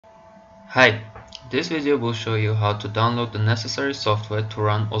Hi, this video will show you how to download the necessary software to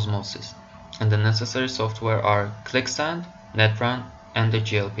run OSeMOSYS, and the necessary software are ClickSand, Netrun, and the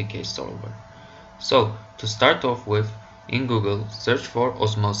GLPK solver. So, to start off with, in Google, search for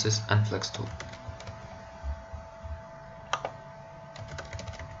OSeMOSYS and FlexTool.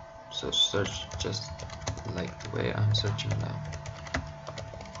 So search just like the way I'm searching now.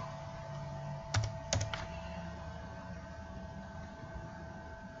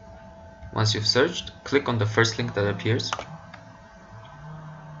 Once you've searched, click on the first link that appears.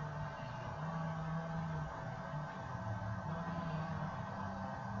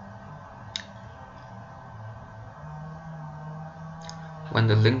 When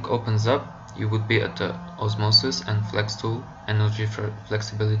the link opens up, you would be at the OSeMOSYS and FlexTool Energy for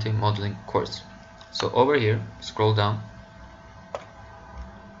Flexibility Modeling course. So over here, scroll down,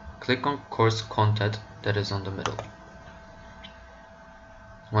 click on course content that is on the middle.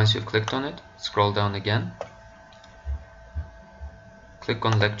 Once you've clicked on it, scroll down again, click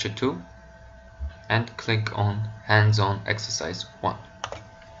on lecture 2 and click on hands-on exercise 1.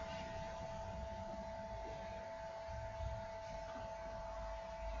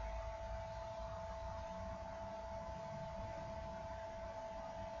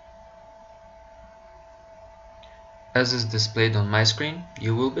 As is displayed on my screen,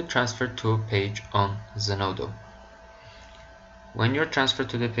 you will be transferred to a page on Zenodo. When you're transferred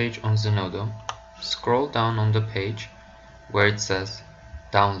to the page on Zenodo, scroll down on the page where it says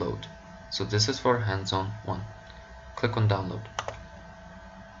download. So this is for hands-on 1. Click on download.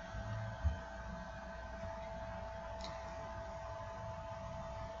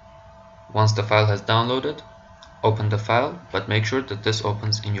 Once the file has downloaded, open the file, but make sure that this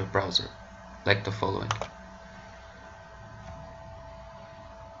opens in your browser, like the following.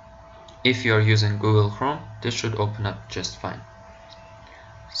 If you are using Google Chrome, this should open up just fine.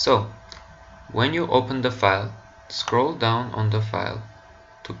 So, when you open the file, scroll down on the file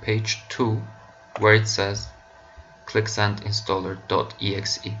to page 2 where it says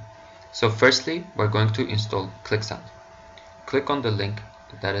clicksandinstaller.exe. So firstly, we're going to install ClickSand. Click on the link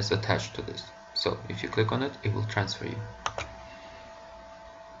that is attached to this. So if you click on it, it will transfer you.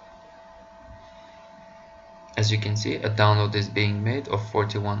 As you can see, a download is being made of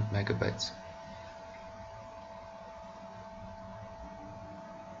 41 megabytes.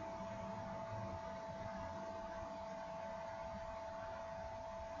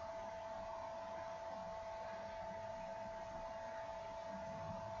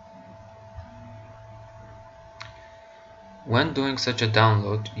 When doing such a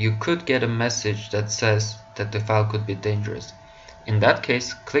download, you could get a message that says that the file could be dangerous. In that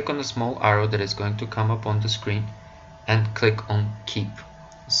case, click on the small arrow that is going to come up on the screen and click on keep.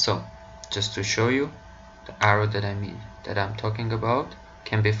 So, just to show you, the arrow that I'm talking about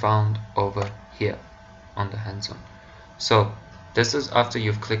can be found over here on the hands-on. So, this is after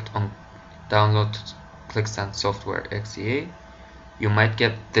you've clicked on download ClickSand software XEA, you might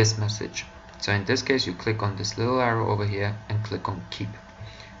get this message. So in this case, you click on this little arrow over here and click on keep.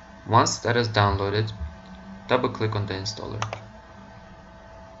 Once that is downloaded, double click on the installer.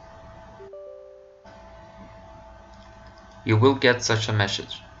 You will get such a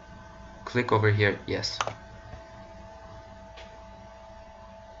message. Click over here, yes.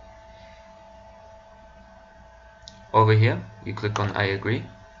 Over here, you click on I agree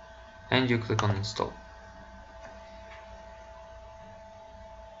and you click on install.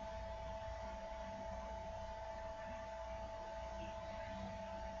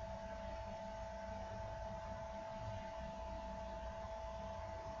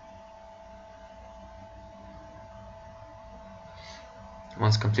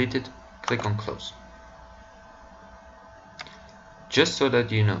 Once completed, click on close. Just so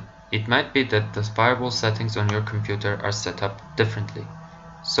that you know, it might be that the firewall settings on your computer are set up differently.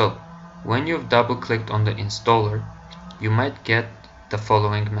 So, when you've double clicked on the installer, you might get the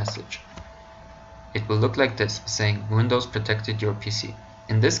following message. It will look like this, saying Windows protected your PC.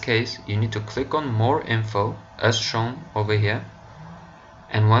 In this case, you need to click on more info as shown over here.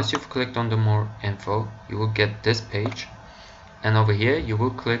 And once you've clicked on the more info, you will get this page. And over here, you will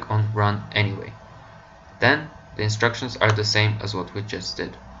click on run anyway. Then the instructions are the same as what we just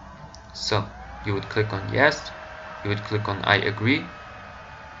did. So you would click on yes, you would click on I agree,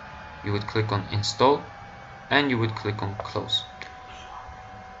 you would click on install, and you would click on close.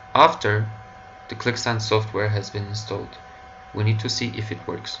 After the ClickSand software has been installed, we need to see if it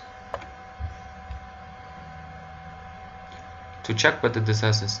works. To check whether this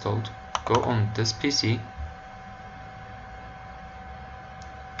has installed, go on this PC,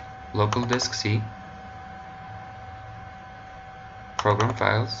 local disk C, program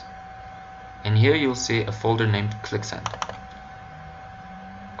files, and here you'll see a folder named ClickSend.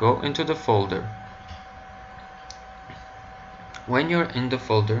 Go into the folder. When you're in the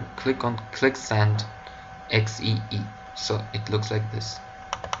folder, click on ClickSend XEE, so it looks like this.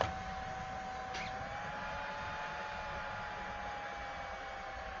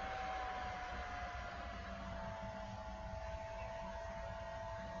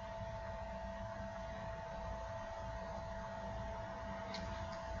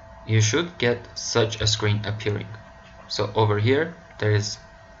 You should get such a screen appearing. So over here there is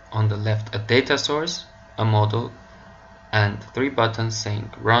on the left a data source, a model, and 3 buttons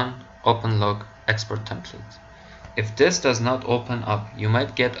saying Run, Open Log, Export Template. If this does not open up, you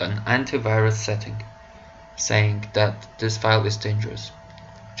might get an antivirus setting saying that this file is dangerous.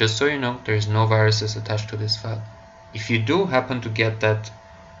 Just so you know, there is no viruses attached to this file. If you do happen to get that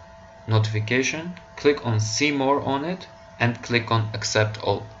notification, click on See More on it and click on Accept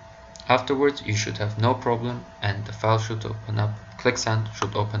All. Afterwards, you should have no problem and the file should open up, ClickSend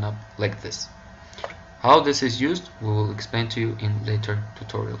should open up like this. How this is used, we will explain to you in later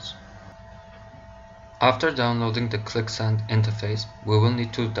tutorials. After downloading the ClickSend interface, we will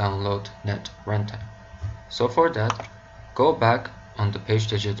need to download Net Runtime. So for that, go back on the page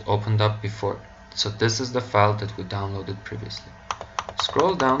that you opened up before. So this is the file that we downloaded previously.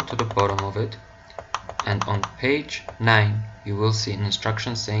 Scroll down to the bottom of it, and on page 9 you will see an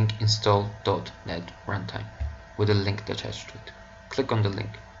instruction saying install.net runtime with a link attached to it. Click on the link.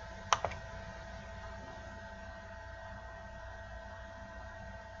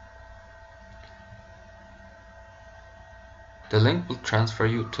 The link will transfer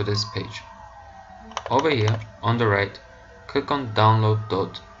you to this page. Over here on the right, click on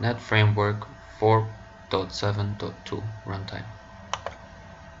download.net framework 4.7.2 runtime.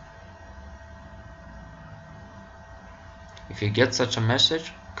 If you get such a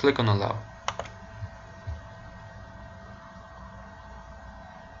message, click on allow.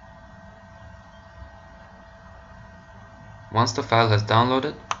 Once the file has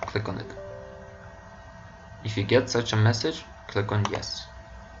downloaded, click on it. If you get such a message, click on yes.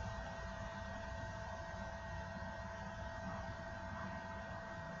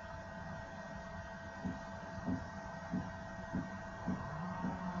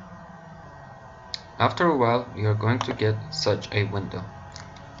 After a while, you are going to get such a window.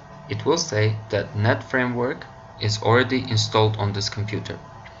 It will say that Net Framework is already installed on this computer.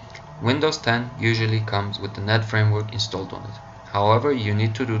 Windows 10 usually comes with the Net Framework installed on it. However, you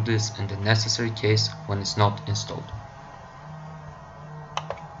need to do this in the necessary case when it's not installed.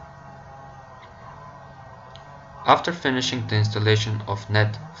 After finishing the installation of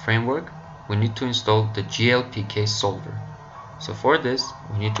Net Framework, we need to install the GLPK solver. So for this,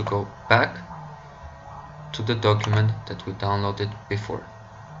 we need to go back to the document that we downloaded before.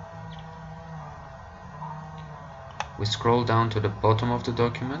 We scroll down to the bottom of the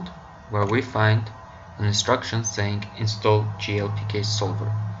document where we find an instruction saying install GLPK solver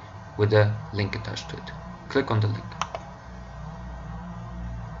with a link attached to it. Click on the link.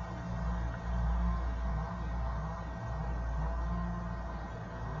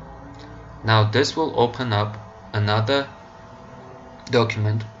 Now this will open up another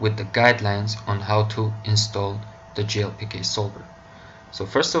document with the guidelines on how to install the GLPK solver. So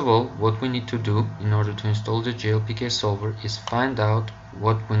first of all, what we need to do in order to install the GLPK solver is find out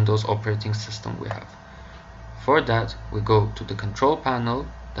what Windows operating system we have. For that, we go to the control panel,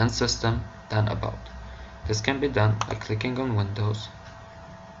 then system, then about. This can be done by clicking on Windows,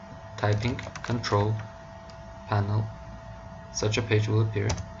 typing control panel, such a page will appear,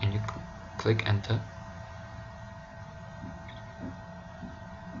 and you click enter.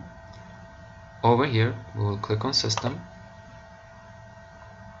 Over here, we will click on system,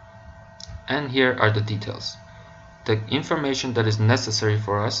 and here are the details. The information that is necessary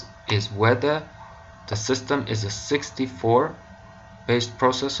for us is whether the system is a 64 based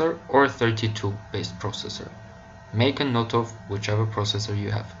processor or a 32 based processor. Make a note of whichever processor you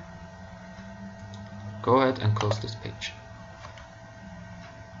have. Go ahead and close this page.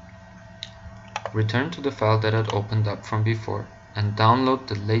 Return to the file that had opened up from before and download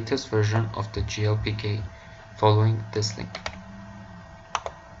the latest version of the GLPK following this link.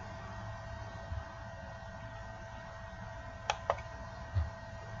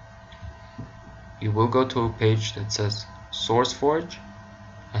 You will go to a page that says SourceForge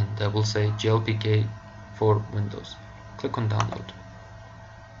and that will say GLPK for Windows. Click on download.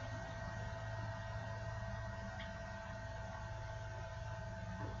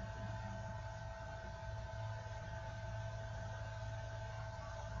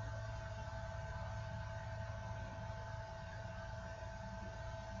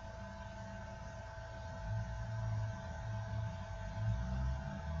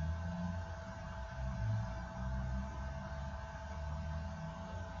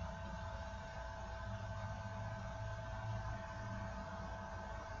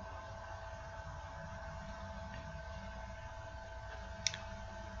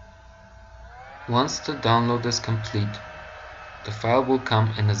 Once the download is complete, the file will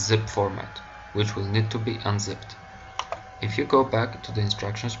come in a zip format, which will need to be unzipped. If you go back to the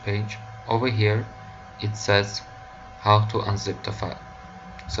instructions page, over here it says how to unzip the file.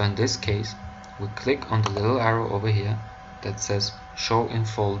 So in this case, we click on the little arrow over here that says show in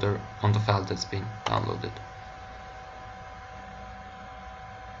folder on the file that's been downloaded.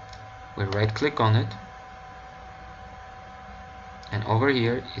 We right click on it, and over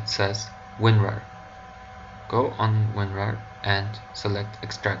here it says WinRAR. Go on WinRAR and select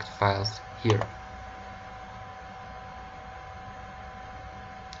extract files here.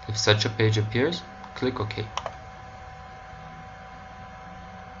 If such a page appears, click OK.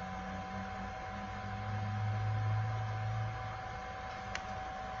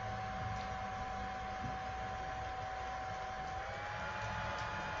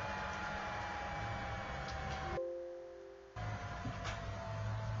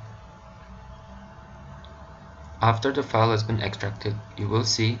 After the file has been extracted, you will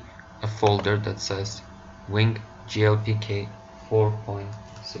see a folder that says Wing GLPK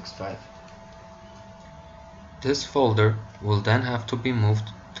 4.65. This folder will then have to be moved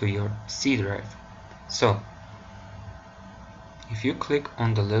to your C drive. So, if you click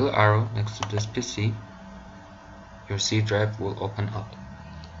on the little arrow next to this PC, your C drive will open up.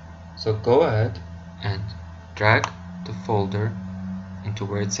 So go ahead and drag the folder into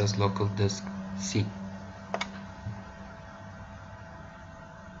where it says local disk C.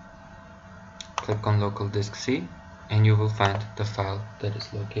 Click on local disk C and you will find the file that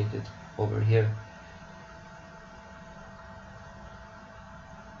is located over here.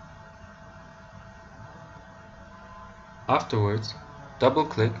 Afterwards, double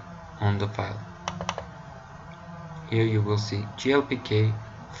click on the file. Here you will see GLPK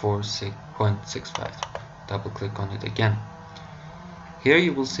 4.65. Double click on it again. Here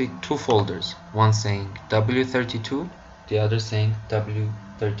you will see two folders, one saying W32, the other saying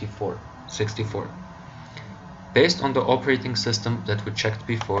W3464. Based on the operating system that we checked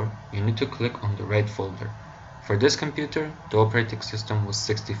before, you need to click on the right folder. For this computer, the operating system was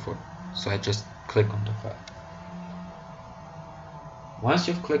 64, so I just click on the file. Once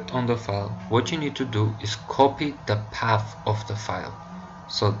you've clicked on the file, what you need to do is copy the path of the file.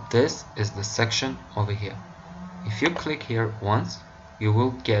 So this is the section over here. If you click here once, you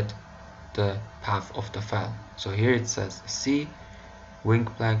will get the path of the file. So here it says C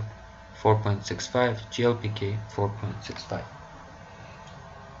wing-blank 4.65 GLPK 4.65.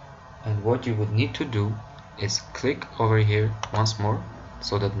 And what you would need to do is click over here once more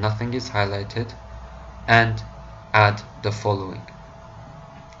so that nothing is highlighted and add the following.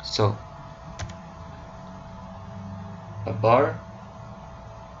 So a bar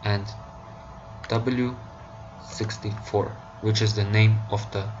and W64, which is the name of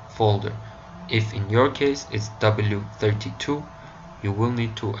the folder. If in your case it's W32, you will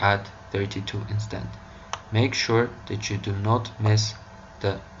need to add 32 instead. Make sure that you do not miss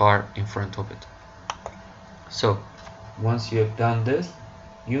the bar in front of it. So once you have done this,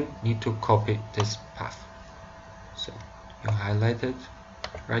 you need to copy this path. So you highlight it,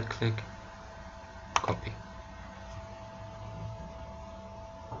 right click, copy.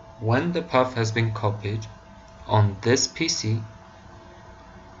 When the path has been copied on this PC,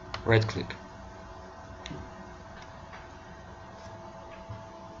 right click.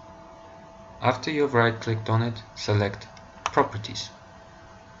 After you've right clicked on it, select Properties.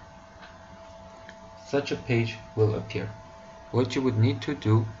 Such a page will appear. What you would need to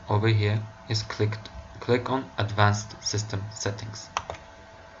do over here is click on Advanced System Settings.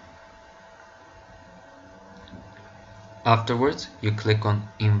 Afterwards, you click on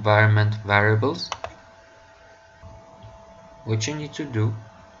Environment Variables. What you need to do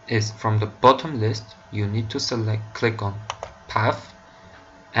is from the bottom list, you need to click on Path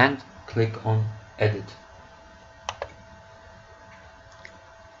and click on Edit.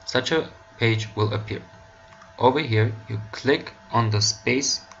 Such a page will appear. Over here, you click on the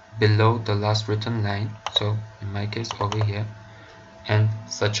space below the last written line, so in my case over here, and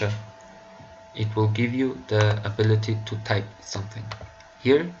it will give you the ability to type something.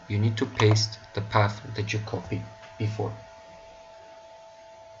 Here you need to paste the path that you copied before.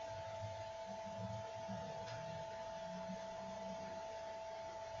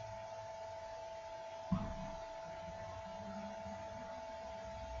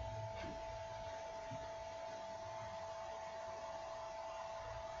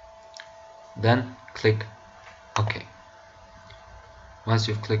 Then click OK. Once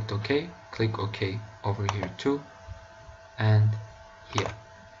you've clicked OK, click OK over here too, and here.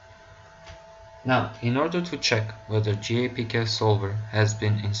 Now, in order to check whether GAPK solver has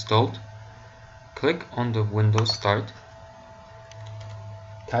been installed, click on the Windows Start,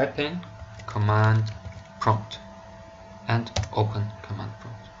 type in command prompt and open command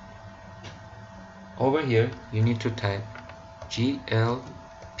prompt. Over here you need to type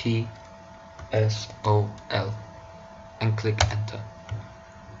glpsol and click enter.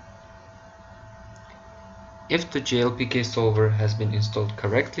 If the GLPK solver has been installed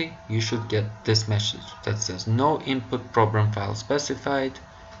correctly, you should get this message that says no input program file specified,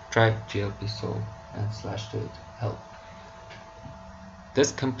 try glpsol and /delete help.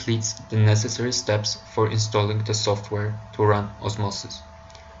 This completes the necessary steps for installing the software to run OSeMOSYS.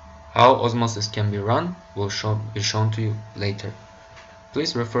 How OSeMOSYS can be run will be shown to you later.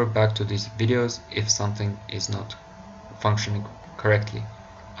 Please refer back to these videos if something is not functioning correctly.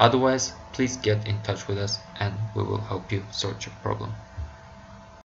 Otherwise, please get in touch with us and we will help you sort your problem.